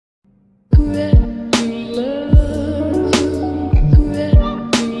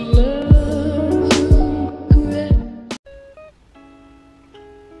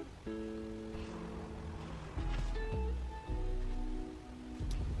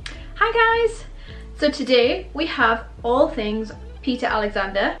Hi guys! So today we have all things Peter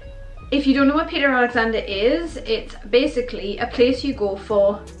Alexander. If you don't know what Peter Alexander is, it's basically a place you go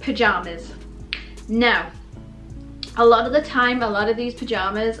for pyjamas. Now, a lot of the time, a lot of these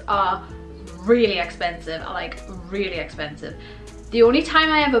pyjamas are really expensive, really expensive. The only time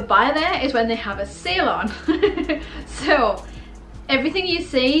I ever buy there is when they have a sale on. So everything you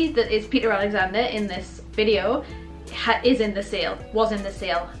see that is Peter Alexander in this video is in the sale, was in the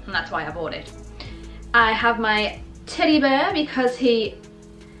sale, and that's why I bought it. I have my teddy bear because he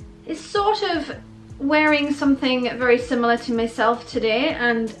is sort of wearing something very similar to myself today,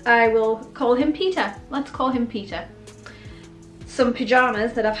 and I will call him Peter. Let's call him Peter. Some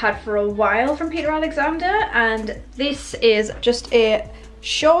pyjamas that I've had for a while from Peter Alexander, and this is just a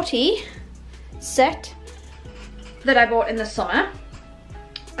shorty set that I bought in the summer.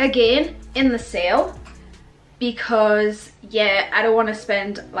 Again, in the sale, because yeah, I don't want to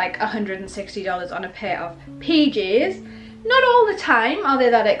spend like $160 on a pair of PJs. Not all the time are they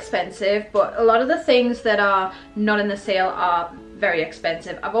that expensive, but a lot of the things that are not in the sale are very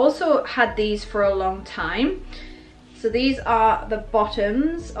expensive. I've also had these for a long time. So these are the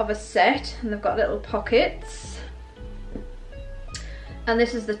bottoms of a set, and they've got little pockets. And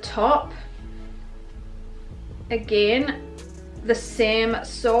this is the top. Again, the same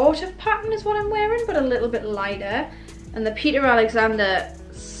sort of pattern as what I'm wearing, but a little bit lighter. And the Peter Alexander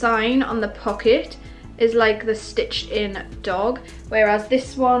sign on the pocket is like the stitched in dog, whereas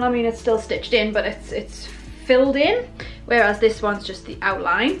this one, I mean, it's still stitched in, but it's filled in, whereas this one's just the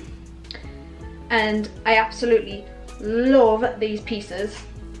outline. And I absolutely love these pieces.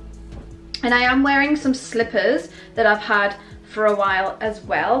 And I am wearing some slippers that I've had for a while as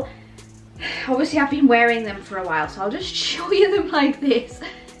well. Obviously I've been wearing them for a while, so I'll just show you them like this.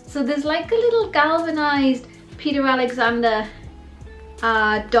 So there's like a little galvanized Peter Alexander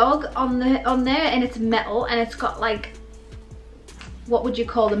dog on there, and it's metal, and it's got like, what would you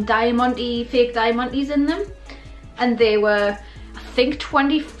call them, fake diamantes in them, and they were, I think,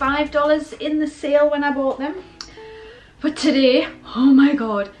 $25 in the sale when I bought them. But today, oh my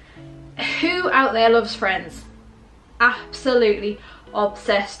god, who out there loves Friends? Absolutely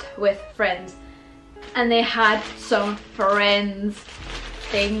obsessed with Friends, and they had some Friends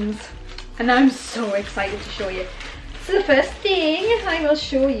things, and I'm so excited to show you. So the first thing I will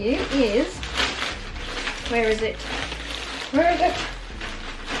show you is, where is it? Where is it?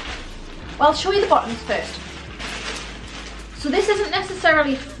 Well, I'll show you the bottoms first. So this isn't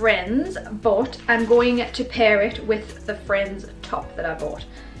necessarily Friends, but I'm going to pair it with the Friends top that I bought.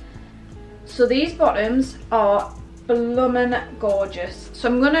 So these bottoms are bloomin' gorgeous. So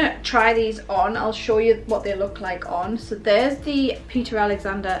I'm gonna try these on. I'll show you what they look like on. So there's the Peter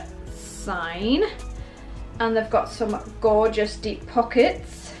Alexander sign, and they've got some gorgeous deep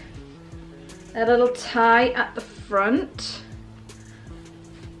pockets, a little tie at the front,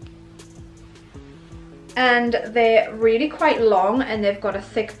 and they're really quite long, and they've got a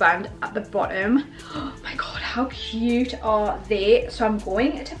thick band at the bottom. Oh my god, how cute are they? So I'm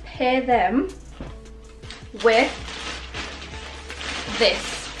going to pair them with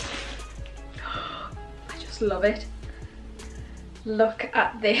this. I just love it. Look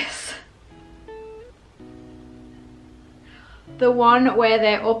at this. The one where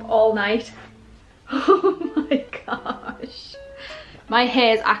they're up all night. Oh my gosh. My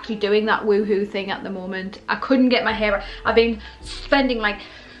hair's actually doing that woohoo thing at the moment. I couldn't get my hair. I've been spending like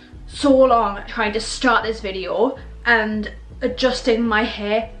so long trying to start this video and adjusting my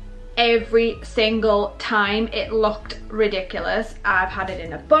hair. Every single time it looked ridiculous. I've had it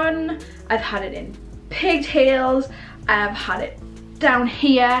in a bun, I've had it in pigtails, I've had it down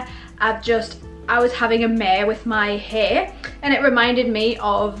here. I was having a mare with my hair, and it reminded me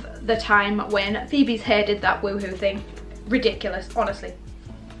of the time when Phoebe's hair did that woohoo thing. Ridiculous, honestly.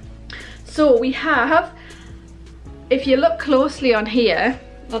 So we have, if you look closely on here,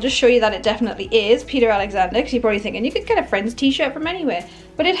 I'll just show you that it definitely is Peter Alexander, because you're probably thinking you could get a Friends t-shirt from anywhere.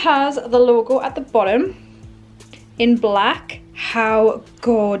 But it has the logo at the bottom in black. How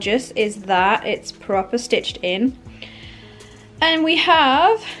gorgeous is that? It's proper stitched in. And we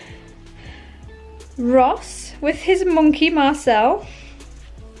have Ross with his monkey Marcel.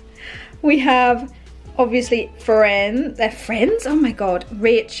 We have obviously they're friends, oh my god,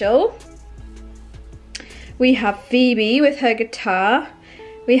 Rachel. We have Phoebe with her guitar.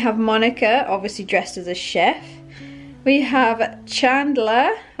 We have Monica, obviously dressed as a chef. We have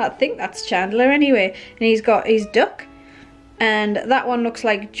Chandler, I think that's Chandler anyway, and he's got his duck. And that one looks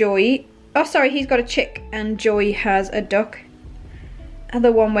like Joey. Oh sorry, he's got a chick and Joey has a duck. And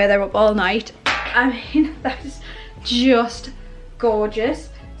the one where they're up all night. I mean, that is just gorgeous.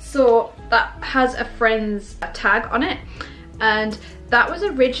 So that has a friend's tag on it, and that was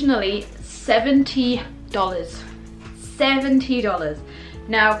originally $70. $70.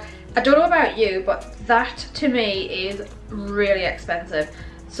 Now, I don't know about you, but that to me is really expensive.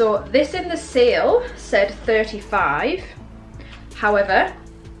 So this in the sale said 35. However,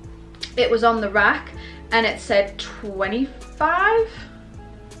 it was on the rack and it said 25. I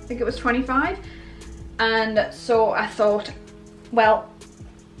think it was 25. And so I thought, well,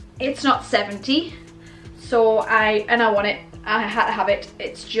 it's not 70. So I want it. I had to have it.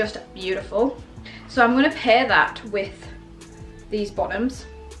 It's just beautiful. So I'm going to pair that with these bottoms.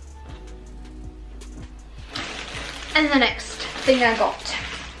 And the next thing I got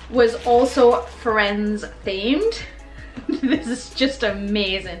was also Friends themed. This is just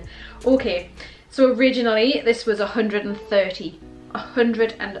amazing. Okay, so originally this was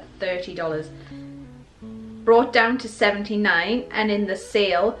 $130. Brought down to 79, and in the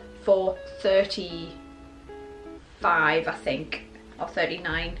sale for 35, I think, or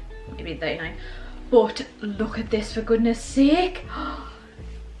 39, maybe 39. But look at this, for goodness sake.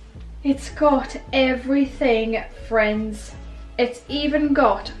 It's got everything Friends. It's even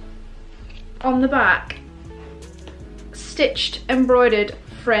got on the back stitched, embroidered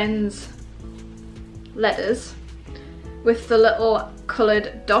Friends letters with the little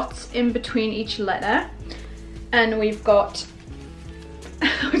coloured dots in between each letter. And we've got,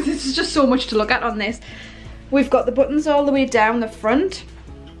 this is just so much to look at on this. We've got the buttons all the way down the front.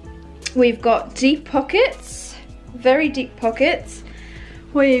 We've got deep pockets, very deep pockets.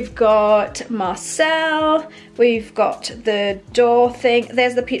 We've got Marcel, we've got the door thing.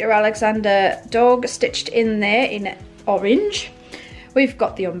 There's the Peter Alexander dog stitched in there in orange. We've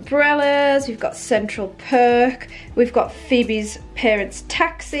got the umbrellas, we've got Central Perk, we've got Phoebe's parents'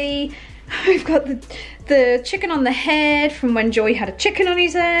 taxi, we've got the chicken on the head from when Joey had a chicken on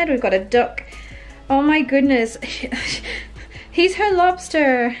his head, we've got a duck. Oh my goodness, he's her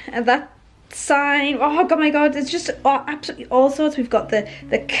lobster, and that sign, oh god, my god, it's just absolutely all sorts. We've got the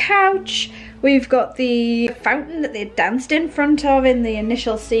couch, we've got the fountain that they danced in front of in the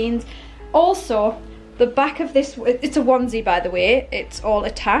initial scenes. Also, the back of this, it's a onesie by the way, it's all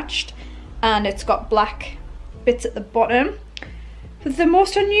attached and it's got black bits at the bottom. But the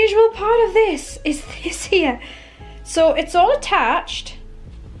most unusual part of this is this here. So it's all attached,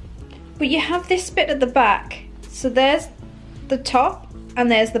 but you have this bit at the back. So there's the top and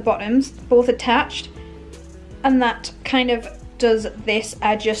there's the bottoms, both attached, and that kind of does this.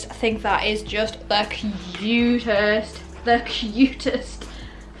 I just think that is just the cutest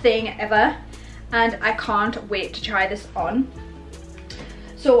thing ever, and I can't wait to try this on.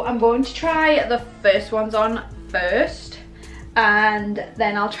 So I'm going to try the first ones on first, and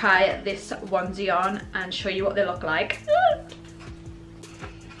then I'll try this onesie on and show you what they look like.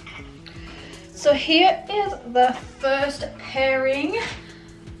 So here is the first pairing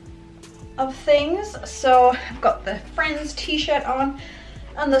of things. So I've got the Friends t-shirt on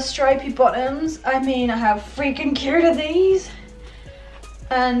and the stripy bottoms. I mean, how freaking cute are these?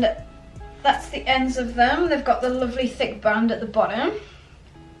 And that's the ends of them. They've got the lovely thick band at the bottom.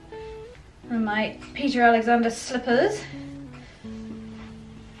 And my Peter Alexander slippers.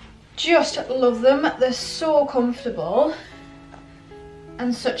 Just love them. They're so comfortable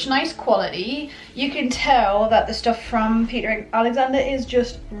and such nice quality. You can tell that the stuff from Peter Alexander is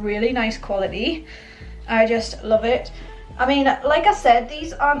just really nice quality. I just love it. I mean, like I said,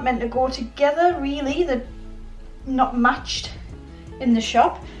 these aren't meant to go together really. They're not matched in the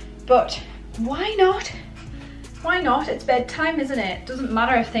shop, but why not? Why not? It's bedtime, isn't it? Doesn't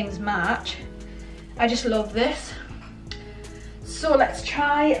matter if things match. I just love this. So let's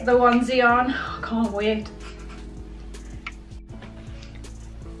try the onesie on. I can't wait.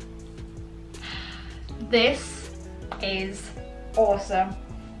 This is awesome.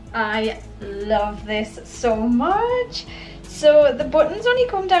 I love this so much. So the buttons only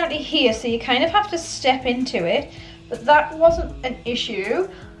come down to here, so you kind of have to step into it, but that wasn't an issue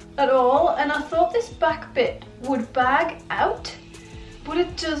at all. And I thought this back bit would bag out, but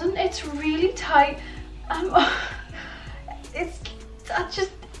it doesn't. It's really tight.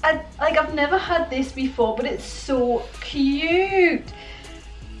 I've never had this before, but it's so cute.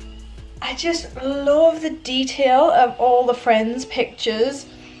 I just love the detail of all the Friends pictures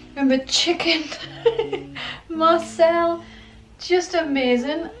and the chicken. Marcel, just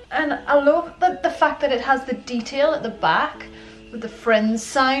amazing. And I love the fact that it has the detail at the back with the Friends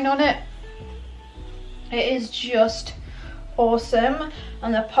sign on it. It is just awesome.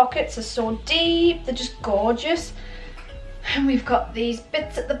 And the pockets are so deep, they're just gorgeous. And we've got these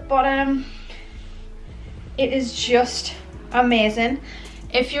bits at the bottom. It is just amazing.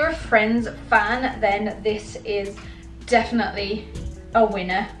 If you're a Friends fan, then this is definitely a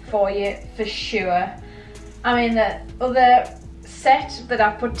winner for you, for sure. I mean, the other set that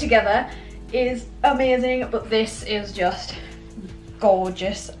I've put together is amazing, but this is just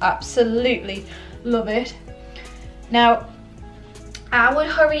gorgeous. Absolutely love it. Now, I would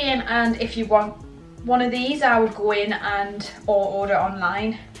hurry in, and if you want one of these, I would go in and or order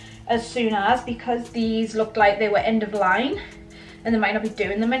online as soon as, because these looked like they were end of line and they might not be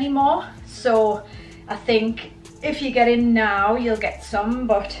doing them anymore. So I think if you get in now, you'll get some,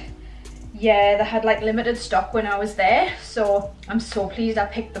 but yeah, they had like limited stock when I was there, so I'm so pleased I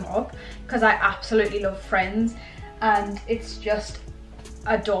picked them up because I absolutely love Friends and it's just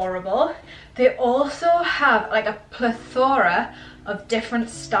adorable. They also have like a plethora of different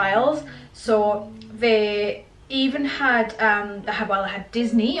styles, so they even had they had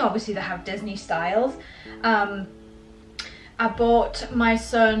Disney, obviously they have Disney styles. I bought my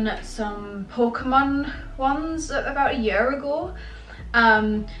son some Pokemon ones about a year ago,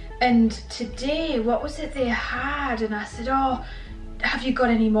 and today, what was it they had? And I said, oh, have you got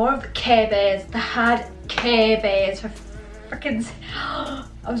any more of the Care Bears? They had Care Bears for freaking...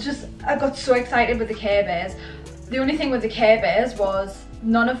 I got so excited with the Care Bears. The only thing with the Care Bears was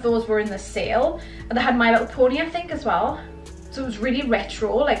none of those were in the sale, and they had My Little Pony, I think, as well. So it was really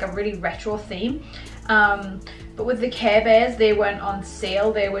retro, like a really retro theme. But with the Care Bears, they weren't on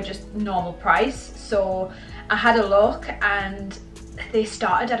sale, they were just normal price. So I had a look and they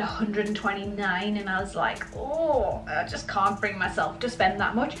started at 129, and I was like, oh, I just can't bring myself to spend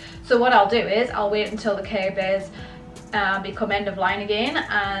that much. So what I'll do is I'll wait until the Care Bears become end of line again,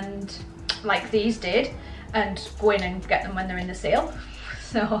 and like these did, and go in and get them when they're in the sale.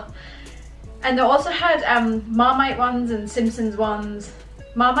 So, and they also had Marmite ones and Simpsons ones.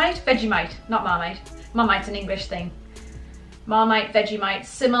 Marmite? Vegemite, not Marmite. Marmite's an English thing. Marmite, Vegemite,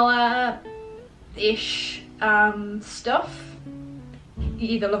 similar-ish stuff. You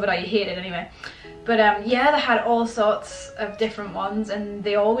either love it or you hate it anyway. But yeah, they had all sorts of different ones, and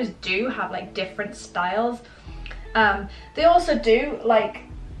they always do have like different styles. They also do like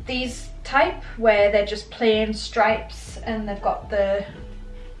these type where they're just plain stripes, and they've got the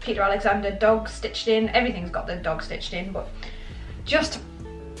Peter Alexander dog stitched in. Everything's got the dog stitched in, but just,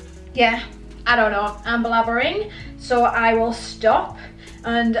 yeah, I don't know, I'm blabbering, so I will stop,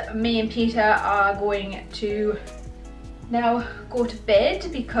 and me and Peter are going to now go to bed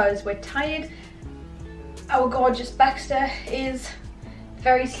because we're tired. Our gorgeous Baxter is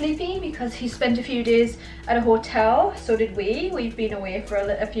very sleepy because he spent a few days at a hotel. So did we. We've been away for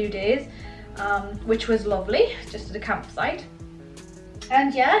a few days, which was lovely, just at a campsite.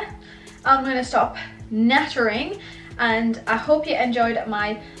 And yeah, I'm gonna stop nattering, and I hope you enjoyed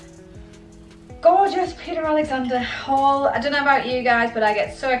my gorgeous Peter Alexander haul. I don't know about you guys, but I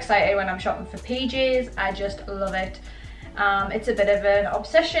get so excited when I'm shopping for PJs. I just love it. It's a bit of an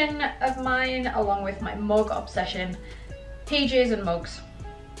obsession of mine, along with my mug obsession. PJs and mugs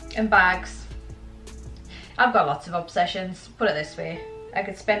and bags. I've got lots of obsessions, put it this way. I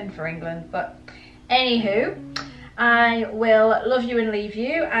could spend for England, but anywho, I will love you and leave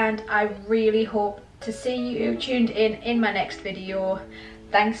you, and I really hope to see you tuned in my next video.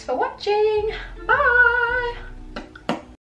 Thanks for watching. Bye.